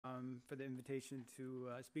for the invitation to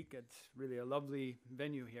speak at really a lovely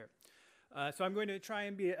venue here. So I'm going to try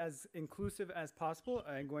and be as inclusive as possible.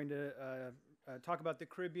 I'm going to talk about the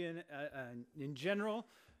Caribbean in general.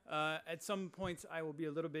 At some points, I will be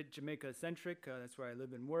a little bit Jamaica-centric. That's where I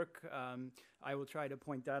live and work. I will try to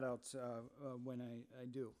point that out when I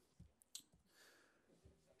do.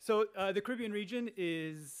 So the Caribbean region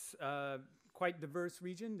is quite diverse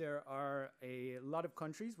region. There are a lot of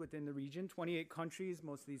countries within the region, 28 countries,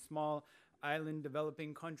 mostly small island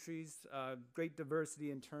developing countries. Great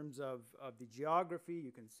diversity in terms of the geography.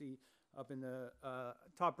 You can see up in the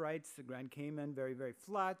top right, the Grand Cayman, very, very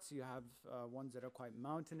flat. You have ones that are quite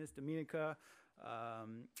mountainous, Dominica,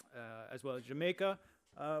 as well as Jamaica.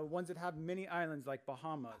 Ones that have many islands like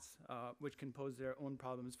Bahamas, which can pose their own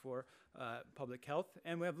problems for public health.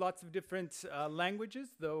 And we have lots of different languages,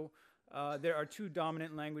 though there are two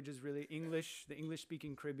dominant languages, really, English, the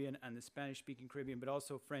English-speaking Caribbean, and the Spanish-speaking Caribbean, but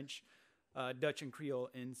also French, Dutch, and Creole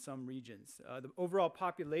in some regions. The overall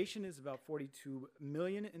population is about 42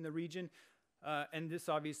 million in the region, and this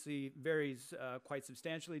obviously varies quite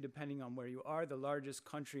substantially depending on where you are. The largest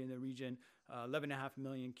country in the region, 11.5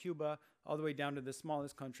 million, Cuba, all the way down to the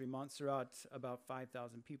smallest country, Montserrat, about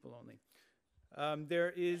 5,000 people only.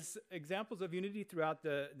 There is examples of unity throughout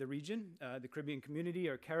the region. The Caribbean community,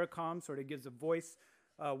 or CARICOM, sort of gives a voice,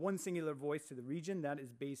 one singular voice to the region. That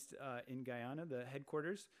is based in Guyana, the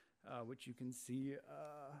headquarters, which you can see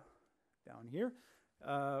down here.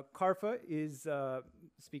 CARFA is,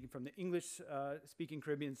 speaking from the English-speaking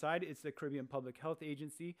Caribbean side, it's the Caribbean Public Health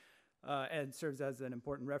Agency, and serves as an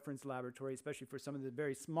important reference laboratory, especially for some of the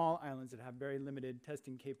very small islands that have very limited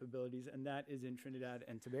testing capabilities, and that is in Trinidad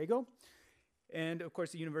and Tobago. And of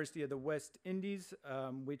course, the University of the West Indies,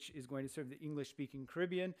 which is going to serve the English-speaking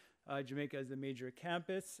Caribbean. Jamaica is the major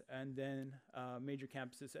campus, and then major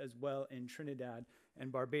campuses as well in Trinidad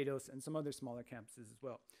and Barbados, and some other smaller campuses as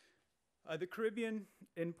well. The Caribbean,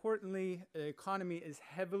 importantly, the economy is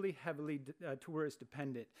heavily tourist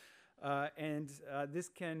dependent. And this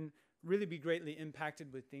can really be greatly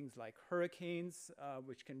impacted with things like hurricanes,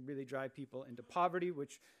 which can really drive people into poverty,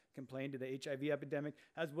 which can play into the HIV epidemic,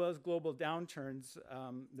 as well as global downturns.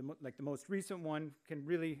 Like the most recent one can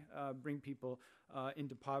really bring people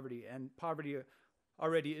into poverty. And poverty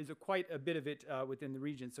already is quite a bit of it within the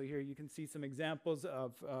region. So here you can see some examples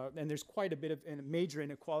of, and there's quite a bit of major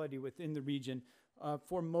inequality within the region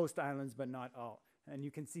for most islands, but not all. And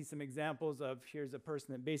you can see some examples of, here's a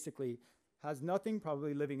person that basically has nothing,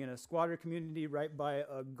 probably living in a squatter community right by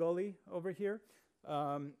a gully over here.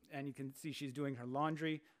 And you can see she's doing her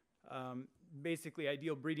laundry. Basically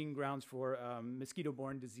ideal breeding grounds for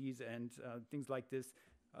mosquito-borne disease and things like this.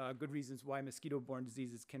 Good reasons why mosquito-borne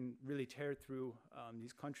diseases can really tear through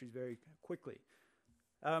these countries very quickly.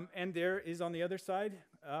 And there is, on the other side,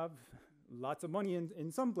 lots of money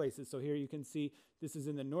in some places. So here you can see this is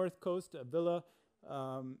in the North Coast, a villa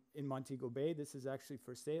in Montego Bay. This is actually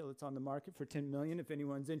for sale. It's on the market for $10 million if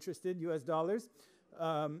anyone's interested, US dollars.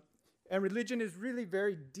 And religion is really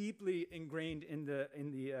very deeply ingrained in the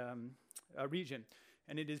region.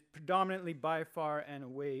 And it is predominantly by far and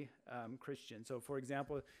away Christian. So for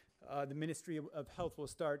example, the Ministry of Health will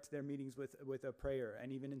start their meetings with a prayer.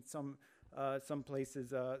 And even in some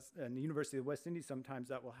places, in the University of the West Indies, sometimes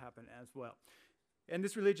that will happen as well. And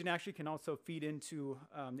this religion actually can also feed into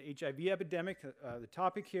the HIV epidemic, the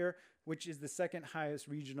topic here, which is the second highest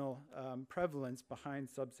regional prevalence behind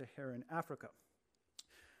sub-Saharan Africa.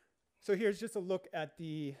 So here's just a look at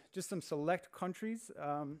just some select countries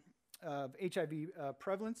of HIV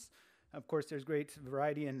prevalence. Of course, there's great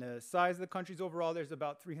variety in the size of the countries. Overall, there's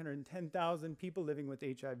about 310,000 people living with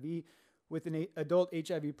HIV, with an adult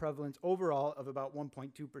HIV prevalence overall of about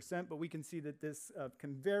 1.2%. But we can see that this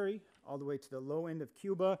can vary all the way to the low end of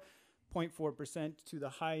Cuba, 0.4%, to the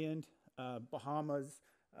high end, Bahamas,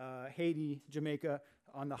 Haiti, Jamaica,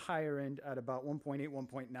 on the higher end at about 1.8,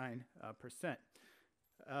 1.9%.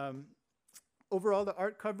 Overall, the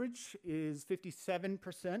ART coverage is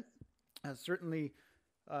 57%, certainly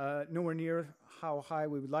nowhere near how high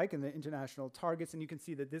we would like in the international targets. And you can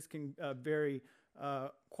see that this can vary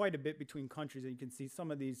quite a bit between countries. And you can see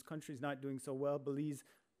some of these countries not doing so well, Belize,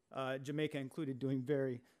 Jamaica included, doing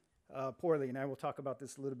very poorly. And I will talk about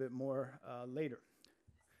this a little bit more later.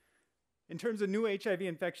 In terms of new HIV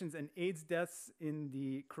infections and AIDS deaths in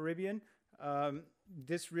the Caribbean,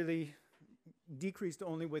 this really decreased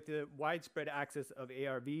only with the widespread access of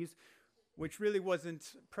ARVs, which really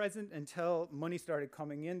wasn't present until money started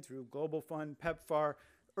coming in through Global Fund, PEPFAR,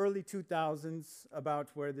 early 2000s, about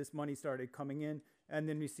where this money started coming in, and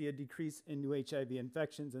then we see a decrease in new HIV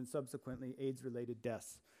infections and subsequently AIDS-related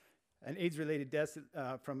deaths. And AIDS-related deaths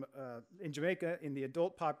in Jamaica in the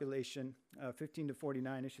adult population, 15 to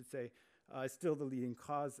 49, I should say, is still the leading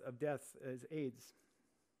cause of death is AIDS.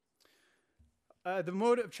 The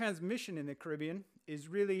mode of transmission in the Caribbean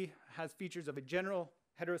has features of a general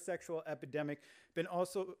heterosexual epidemic, but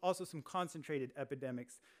also some concentrated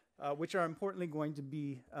epidemics, which are importantly going to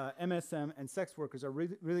be MSM and sex workers are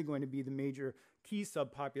really going to be the major key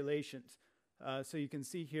subpopulations. So you can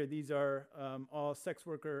see here, these are all sex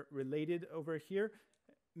worker related over here,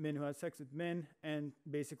 men who have sex with men, and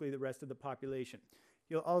basically the rest of the population.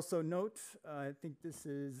 You'll also note, I think this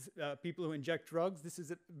is people who inject drugs. This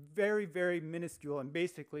is a very, very minuscule and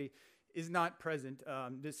basically is not present.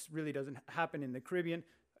 This really doesn't happen in the Caribbean.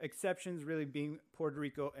 Exceptions really being Puerto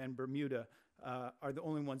Rico and Bermuda are the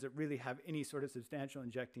only ones that really have any sort of substantial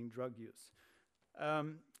injecting drug use.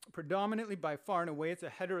 Predominantly, by far and away, it's a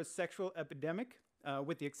heterosexual epidemic,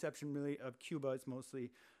 with the exception really of Cuba. It's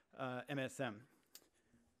mostly MSM.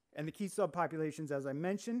 And the key subpopulations, as I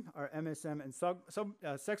mentioned, are MSM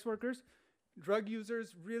and sex workers. Drug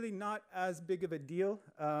users, really not as big of a deal.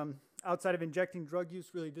 Outside of injecting drug use,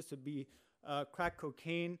 really this would be crack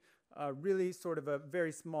cocaine, really sort of a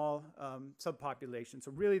very small subpopulation.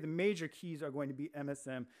 So really the major keys are going to be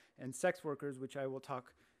MSM and sex workers, which I will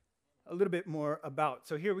talk a little bit more about.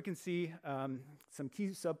 So here we can see some key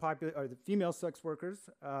subpopulations, or the female sex workers,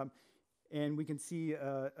 and we can see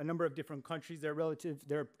a number of different countries, their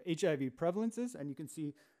HIV prevalences, and you can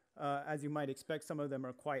see, as you might expect, some of them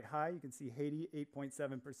are quite high. You can see Haiti,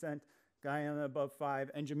 8.7%, Guyana above 5%,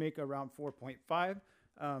 and Jamaica around 4.5%.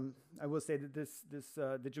 I will say that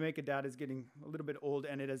the Jamaica data is getting a little bit old,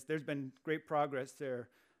 and there's been great progress there,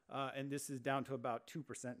 and this is down to about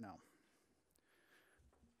 2% now.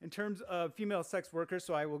 In terms of female sex workers,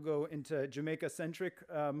 so I will go into Jamaica-centric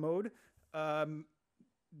mode.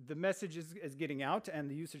 The message is getting out, and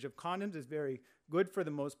the usage of condoms is very good for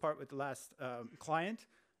the most part with the last client.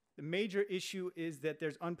 The major issue is that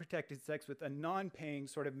there's unprotected sex with a non-paying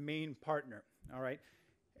sort of main partner, all right?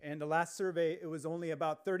 And the last survey, it was only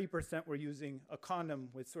about 30% were using a condom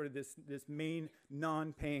with sort of this main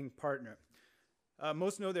non-paying partner.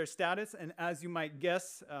 Most know their status, and as you might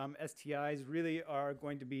guess, STIs really are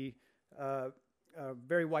going to be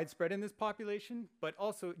very widespread in this population, but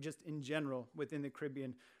also just in general within the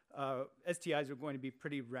Caribbean, STIs are going to be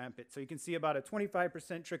pretty rampant. So you can see about a 25%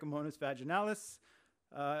 trichomonas vaginalis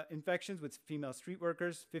infections with female street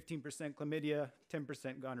workers, 15% chlamydia,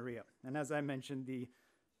 10% gonorrhea. And as I mentioned, the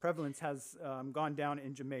prevalence has gone down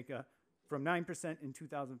in Jamaica from 9% in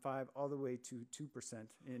 2005 all the way to 2%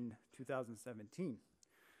 in 2017.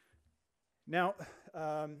 Now,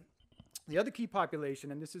 the other key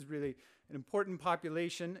population, and this is really an important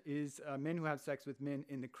population, is men who have sex with men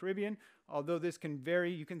in the Caribbean. Although this can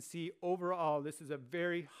vary, you can see overall this is a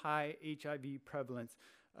very high HIV prevalence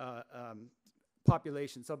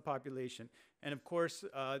subpopulation. And of course,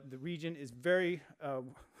 the region is very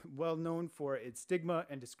well known for its stigma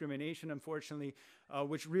and discrimination, unfortunately,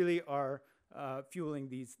 which really are fueling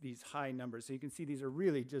these high numbers. So you can see these are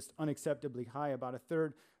really just unacceptably high, about a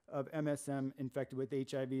third of MSM infected with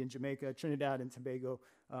HIV in Jamaica, Trinidad and Tobago,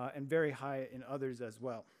 and very high in others as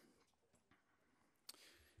well.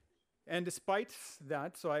 And despite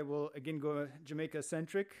that, so I will again go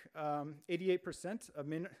Jamaica-centric, 88% of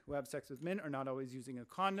men who have sex with men are not always using a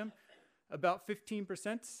condom. About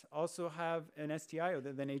 15% also have an STI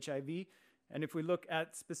other than HIV. And if we look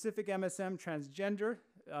at specific MSM transgender,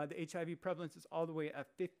 the HIV prevalence is all the way at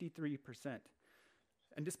 53%.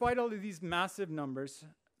 And despite all of these massive numbers,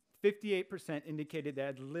 58% indicated they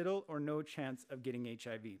had little or no chance of getting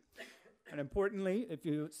HIV. And importantly, if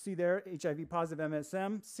you see there, HIV positive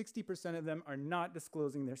MSM, 60% of them are not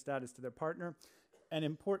disclosing their status to their partner. And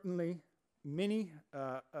importantly, many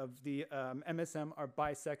of the MSM are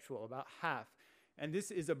bisexual, about half. And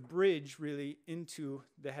this is a bridge really into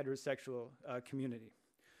the heterosexual community.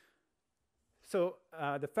 So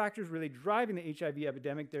the factors really driving the HIV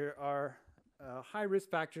epidemic, there are high risk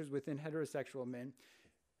factors within heterosexual men.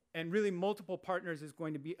 And really multiple partners is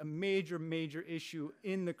going to be a major, major issue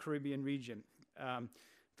in the Caribbean region.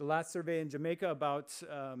 The last survey in Jamaica, about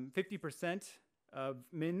 50% of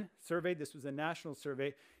men surveyed, this was a national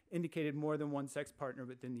survey, indicated more than one sex partner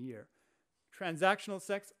within the year. Transactional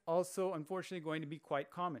sex also, unfortunately, going to be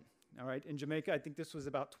quite common. All right, in Jamaica, I think this was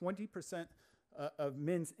about 20% of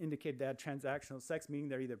men indicated they had transactional sex, meaning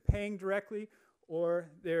they're either paying directly or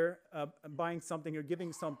they're buying something or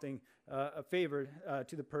giving something, a favor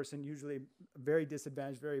to the person, usually a very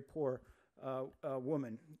disadvantaged, very poor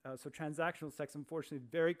woman. So transactional sex, unfortunately,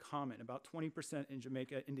 very common. About 20% in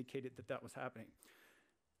Jamaica indicated that that was happening.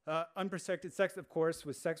 Unprotected sex, of course,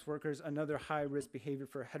 with sex workers, another high-risk behavior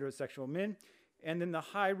for heterosexual men. And then the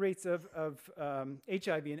high rates of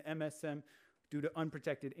HIV and MSM due to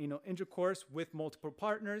unprotected anal intercourse with multiple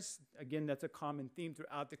partners. Again, that's a common theme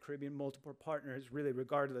throughout the Caribbean, multiple partners, really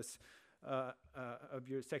regardless of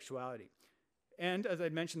your sexuality. And as I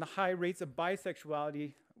mentioned, the high rates of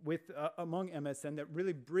bisexuality among MSM that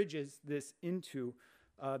really bridges this into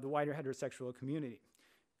the wider heterosexual community.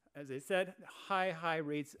 As I said, high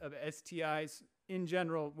rates of STIs in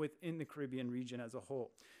general within the Caribbean region as a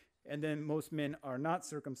whole. And then most men are not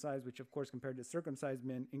circumcised, which of course compared to circumcised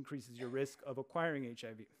men increases your risk of acquiring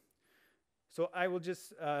HIV. So I will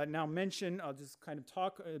just now mention, I'll just kind of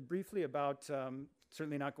talk briefly about,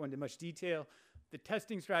 certainly not go into much detail, the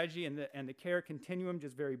testing strategy and the care continuum,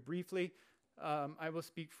 just very briefly. I will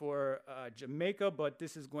speak for Jamaica, but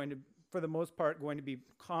this is going to, for the most part, going to be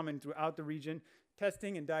common throughout the region.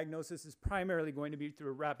 Testing and diagnosis is primarily going to be through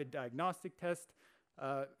a rapid diagnostic test.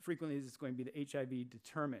 Frequently, this is going to be the HIV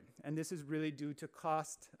determined. And this is really due to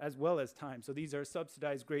cost as well as time. So these are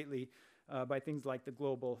subsidized greatly by things like the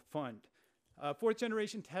Global Fund. Fourth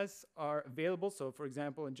generation tests are available. So for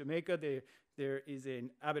example, in Jamaica, there is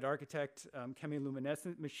an Abbott Architect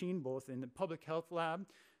chemiluminescent machine, both in the public health lab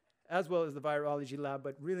as well as the virology lab,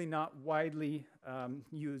 but really not widely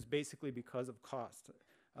used basically because of cost.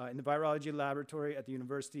 In the virology laboratory at the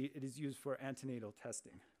university, it is used for antenatal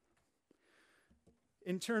testing.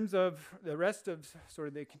 In terms of the rest of sort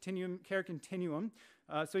of the care continuum,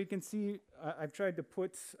 so you can see I've tried to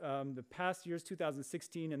put the past years,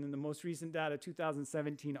 2016, and then the most recent data,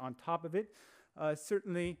 2017, on top of it.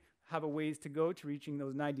 Certainly have a ways to go to reaching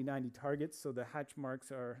those 90-90 targets, so the hatch marks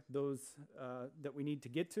are those that we need to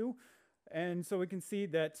get to. And so we can see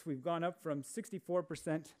that we've gone up from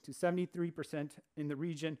 64% to 73% in the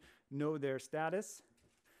region know their status.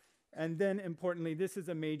 And then importantly, this is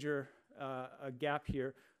a major a gap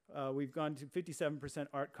here. We've gone to 57%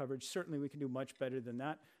 ART coverage. Certainly we can do much better than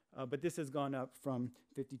that, but this has gone up from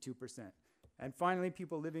 52%. And finally,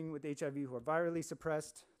 people living with HIV who are virally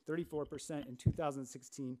suppressed, 34% in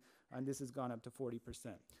 2016, and this has gone up to 40%.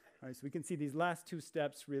 All right, so we can see these last two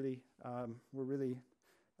steps really, we're really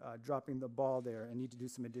dropping the ball there and need to do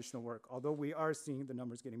some additional work, although we are seeing the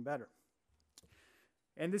numbers getting better.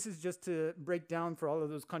 And this is just to break down for all of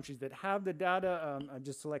those countries that have the data. I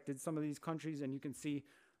just selected some of these countries, and you can see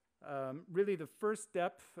really the first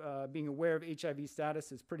step, being aware of HIV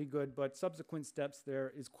status, is pretty good, but subsequent steps,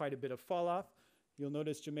 there is quite a bit of fall off. You'll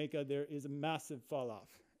notice Jamaica, there is a massive fall off.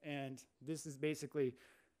 And this is basically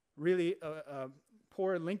really a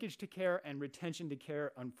poor linkage to care and retention to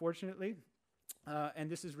care, unfortunately. And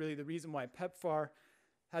this is really the reason why PEPFAR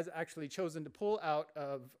has actually chosen to pull out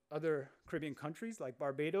of other Caribbean countries like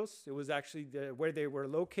Barbados. It was actually where they were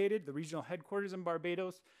located, the regional headquarters in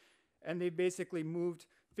Barbados. And they basically moved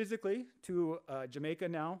physically to Jamaica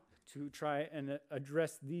now to try and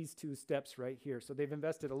address these two steps right here. So they've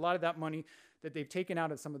invested a lot of that money that they've taken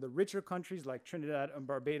out of some of the richer countries like Trinidad and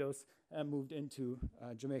Barbados and moved into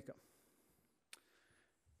Jamaica.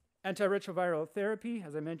 Antiretroviral therapy,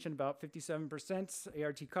 as I mentioned, about 57%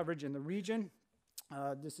 ART coverage in the region.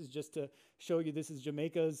 This is just to show you, this is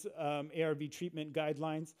Jamaica's ARV treatment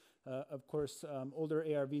guidelines. Of course, older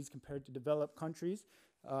ARVs compared to developed countries.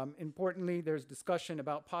 Importantly, there's discussion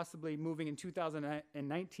about possibly moving in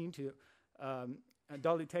 2019 to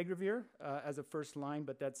dolutegravir as a first line,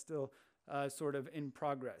 but that's still sort of in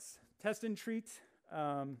progress. Test and treat.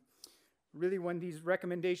 Really, when these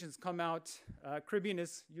recommendations come out, Caribbean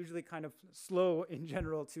is usually kind of slow in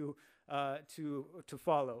general to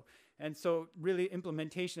follow. And so really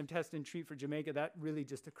implementation of test and treat for Jamaica, that really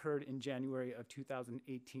just occurred in January of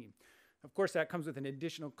 2018. Of course, that comes with an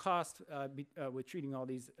additional cost with treating all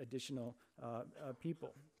these additional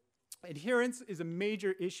people. Adherence is a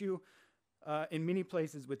major issue in many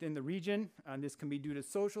places within the region. And this can be due to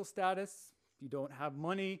social status. You don't have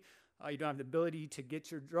money. You don't have the ability to get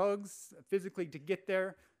your drugs physically to get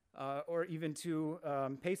there, or even to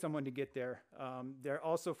pay someone to get there. They're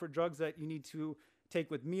also for drugs that you need to take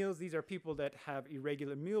with meals. These are people that have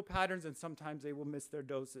irregular meal patterns, and sometimes they will miss their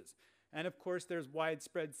doses. And of course, there's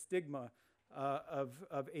widespread stigma of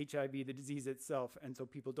HIV, the disease itself, and so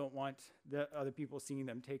people don't want the other people seeing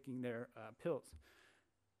them taking their pills.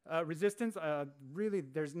 Resistance, really,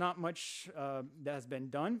 there's not much that has been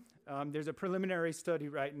done. There's a preliminary study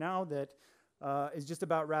right now that is just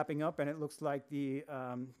about wrapping up, and it looks like the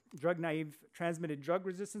drug-naive transmitted drug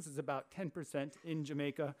resistance is about 10% in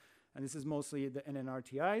Jamaica, and this is mostly the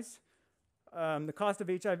NNRTIs. The cost of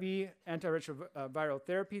HIV antiretroviral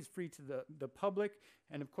therapy is free to the public.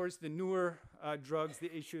 And of course, the newer drugs,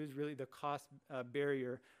 the issue is really the cost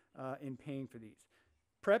barrier in paying for these.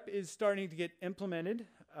 PrEP is starting to get implemented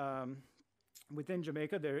within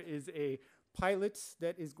Jamaica. There is a pilot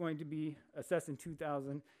that is going to be assessed in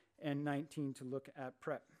 2019 to look at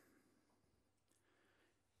PrEP.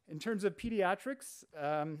 In terms of pediatrics,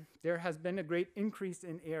 there has been a great increase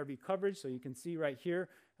in ARV coverage. So you can see right here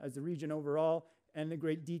as the region overall, and a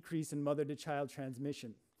great decrease in mother-to-child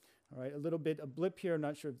transmission. All right, a little bit of blip here. I'm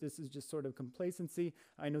not sure if this is just sort of complacency.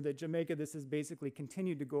 I know that Jamaica, this has basically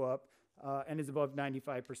continued to go up and is above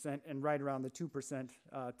 95% and right around the 2%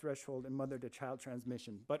 threshold in mother-to-child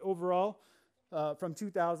transmission. But overall, from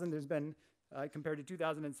 2000, there's been, compared to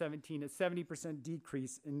 2017, a 70%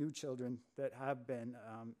 decrease in new children that have been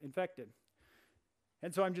infected.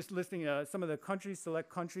 And so I'm just listing some of the countries, select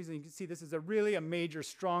countries, and you can see this is really a major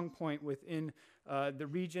strong point within the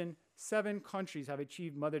region. 7 countries have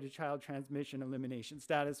achieved mother-to-child transmission elimination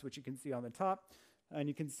status, which you can see on the top. And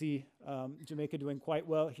you can see Jamaica doing quite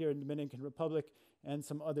well here in the Dominican Republic, and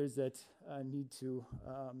some others that need to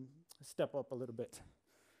step up a little bit.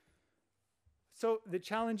 So the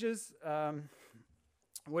challenges,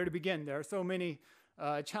 where to begin? There are so many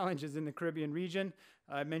challenges in the Caribbean region.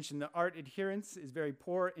 I mentioned the ART adherence is very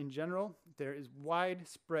poor in general. There is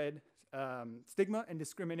widespread stigma and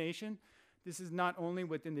discrimination. This is not only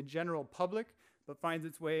within the general public, but finds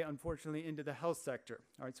its way, unfortunately, into the health sector.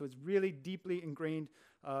 All right, so it's really deeply ingrained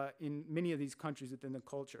in many of these countries within the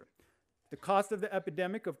culture. The cost of the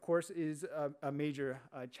epidemic, of course, is a major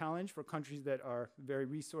challenge for countries that are very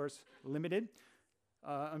resource limited.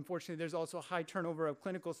 Unfortunately, there's also high turnover of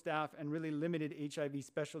clinical staff and really limited HIV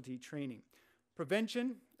specialty training.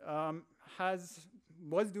 Prevention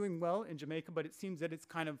was doing well in Jamaica, but it seems that it's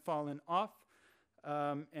kind of fallen off.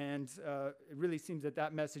 It really seems that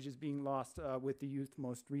that message is being lost with the youth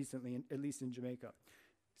most recently, at least in Jamaica.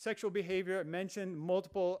 Sexual behavior, I mentioned,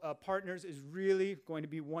 multiple partners is really going to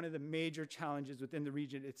be one of the major challenges within the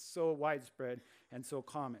region. It's so widespread and so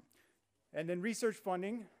common. And then research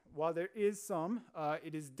funding, while there is some,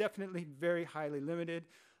 it is definitely very highly limited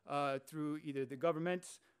through either the government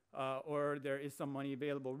or there is some money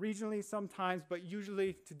available regionally sometimes, but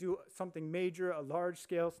usually to do something major, a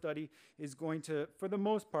large-scale study is going to, for the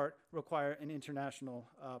most part, require an international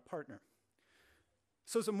partner.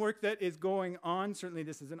 So some work that is going on, certainly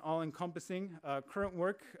this is an all-encompassing current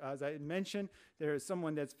work. As I had mentioned, there is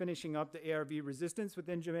someone that's finishing up the ARV resistance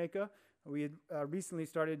within Jamaica. We had recently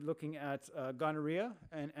started looking at gonorrhea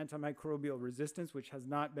and antimicrobial resistance, which has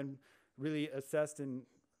not been really assessed in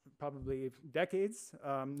probably decades.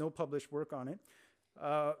 No published work on it.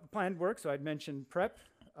 Planned work, so I'd mentioned PrEP,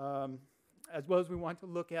 as well as we want to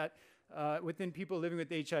look at within people living with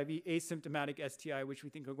HIV, asymptomatic STI, which we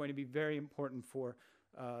think are going to be very important for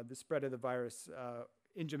the spread of the virus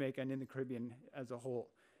in Jamaica and in the Caribbean as a whole.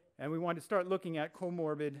 And we want to start looking at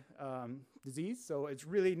comorbid disease. So it's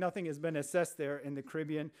really nothing has been assessed there in the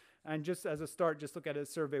Caribbean. And just as a start, just look at a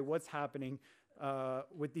survey, what's happening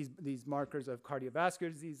with these markers of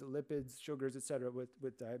cardiovascular disease, lipids, sugars, et cetera,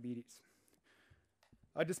 with diabetes.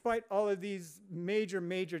 Despite all of these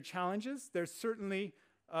major challenges, there's certainly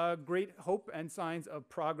great hope and signs of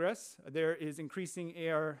progress. There is increasing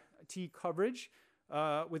ART coverage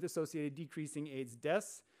with associated decreasing AIDS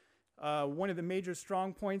deaths. One of the major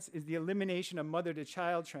strong points is the elimination of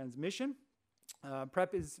mother-to-child transmission.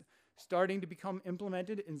 PrEP is starting to become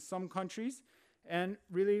implemented in some countries. And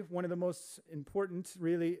really, one of the most important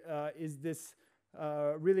really is this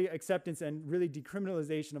really acceptance and really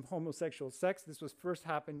decriminalization of homosexual sex. This was first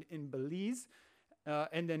happened in Belize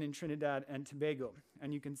and then in Trinidad and Tobago.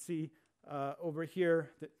 And you can see over here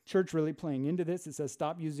the church really playing into this. It says,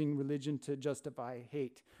 stop using religion to justify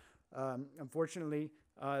hate. Unfortunately,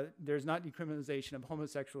 there's not decriminalization of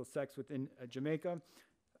homosexual sex within Jamaica.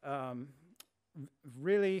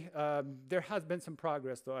 Really, there has been some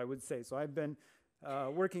progress, though, I would say. So I've been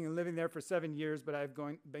working and living there for 7 years, but I've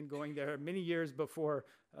been going there many years before.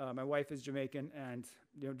 My wife is Jamaican, and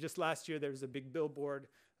just last year there was a big billboard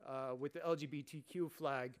with the LGBTQ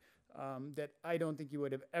flag that I don't think you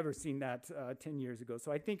would have ever seen that 10 years ago.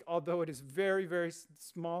 So I think although it is very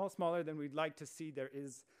small, smaller than we'd like to see, there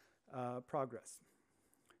is progress.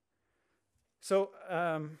 So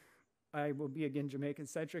I will be, again,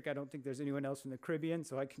 Jamaican-centric. I don't think there's anyone else in the Caribbean,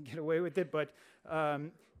 so I can get away with it. But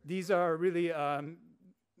these are really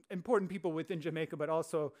important people within Jamaica, but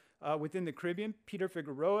also within the Caribbean. Peter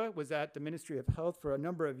Figueroa was at the Ministry of Health for a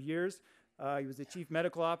number of years. He was the chief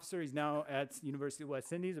medical officer. He's now at University of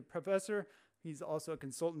West Indies, a professor. He's also a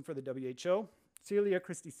consultant for the WHO. Celia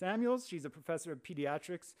Christie Samuels, she's a professor of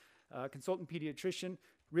pediatrics, consultant pediatrician,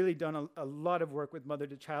 really done a lot of work with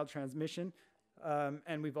mother-to-child transmission.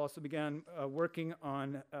 And we've also began working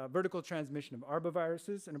on vertical transmission of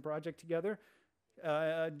arboviruses in a project together.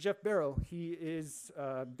 Jeff Barrow, he is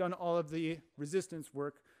done all of the resistance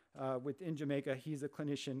work within Jamaica. He's a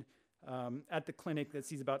clinician at the clinic that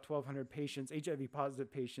sees about 1,200 patients,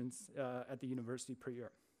 HIV-positive patients at the university per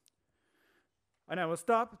year. And I will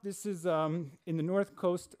stop. This is in the north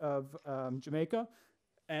coast of Jamaica,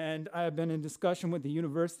 and I have been in discussion with the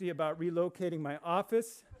university about relocating my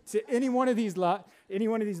office to any one of these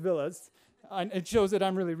villas. And it shows that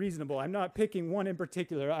I'm really reasonable. I'm not picking one in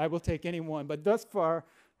particular. I will take any one. But thus far,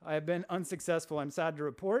 I have been unsuccessful. I'm sad to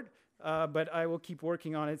report, but I will keep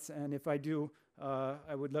working on it. And if I do,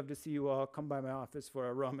 I would love to see you all come by my office for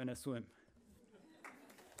a rum and a swim.